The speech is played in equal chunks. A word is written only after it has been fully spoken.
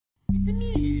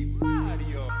Ytn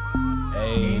Marii-Act.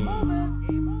 Hey,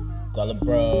 GUALA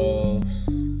Bros,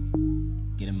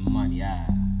 getting money,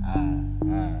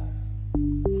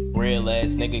 Real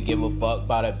ass nigga give a fuck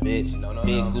about a bitch.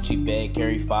 Big Gucci bag,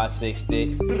 carry 5-6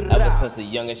 sticks. Ever since a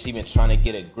youngin', she been tryna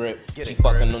get a grip. She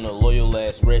fucking on a loyal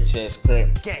ass, rich ass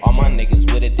crib. All my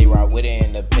niggas with it, they ride with it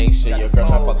in the picture. Your girl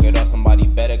try fuck it up, somebody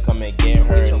better come and get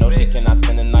her. No, she cannot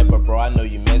spend the night, but bro, I know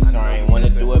you miss her. I ain't wanna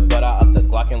do it, but I up the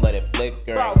Glock and let it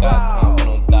flicker. Ain't got time for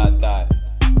them die.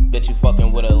 Bitch, you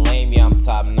fucking with a lame, yeah, I'm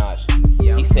top notch.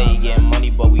 He say he getting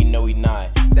money, but we know he not.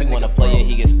 We wanna play it,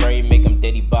 he get sprayed, make him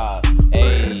Diddy Bob.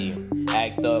 Ayy,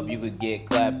 act up, you could get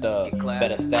clapped up.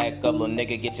 Better stack up, little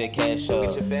nigga, get your cash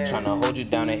up. Tryna hold you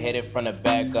down and hit it from the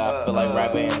back up. I feel like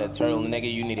Rapper and the Turtle,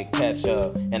 nigga, you need to catch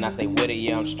up. And I stay with it,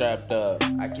 yeah, I'm strapped up.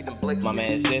 My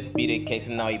man's just beat the case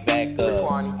and now he back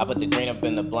up. I put the green up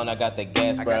in the blunt, I got the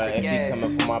gas, bruh. If he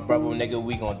coming for my brother, nigga,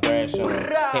 we gon' thrash him.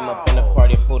 Came up in the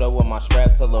party, pulled up with my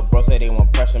strap till the bro say they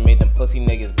want pressure, made them pussy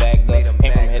niggas back up.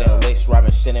 Came from hitting licks,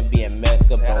 robbing shit and being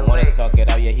messed up. Don't wanna talk it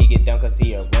out, yeah, he get down cause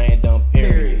he a random,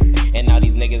 period. And now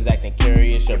these niggas acting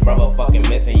curious. Your brother fucking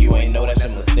missing, you ain't know that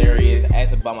shit mysterious.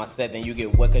 Ask about my set, then you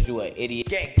get wet cause you an idiot.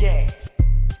 Gang.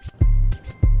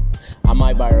 I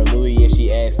might buy her Louis if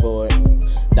she asks for it.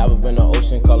 Dive in the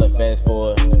ocean, call it fast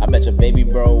forward. I bet your baby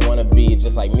bro wanna be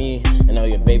just like me. And know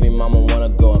your baby mama wanna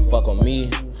go and fuck on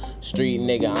me. Street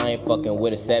nigga, I ain't fucking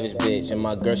with a savage bitch. And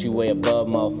my girl, she way above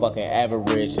motherfucking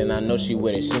average. And I know she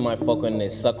with it, she might fuck on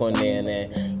it, suck on it, and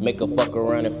then make her fuck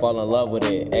around and fall in love with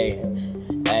it.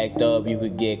 Ayy, act up, you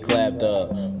could get clapped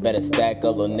up. Better stack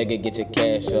up, little nigga, get your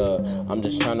cash up. I'm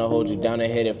just tryna hold you down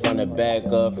and hit it from the back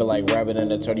up. Feel like Rabbit and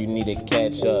the Turtle, you need to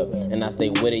catch up. And I stay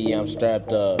with it, yeah, I'm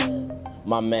strapped up.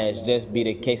 My match just beat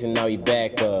the case and now he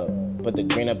back up. Put the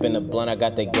green up in the blunt, I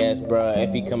got the gas, bruh.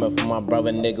 If he coming for my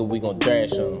brother, nigga, we gon'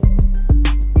 thrash him.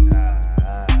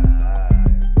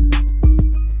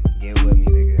 Get with me,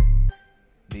 nigga.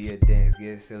 Do your dance,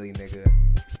 get silly, nigga.